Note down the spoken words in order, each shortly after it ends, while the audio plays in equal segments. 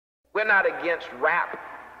We're not against rap.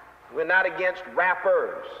 We're not against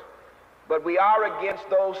rappers. But we are against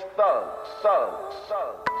those thugs.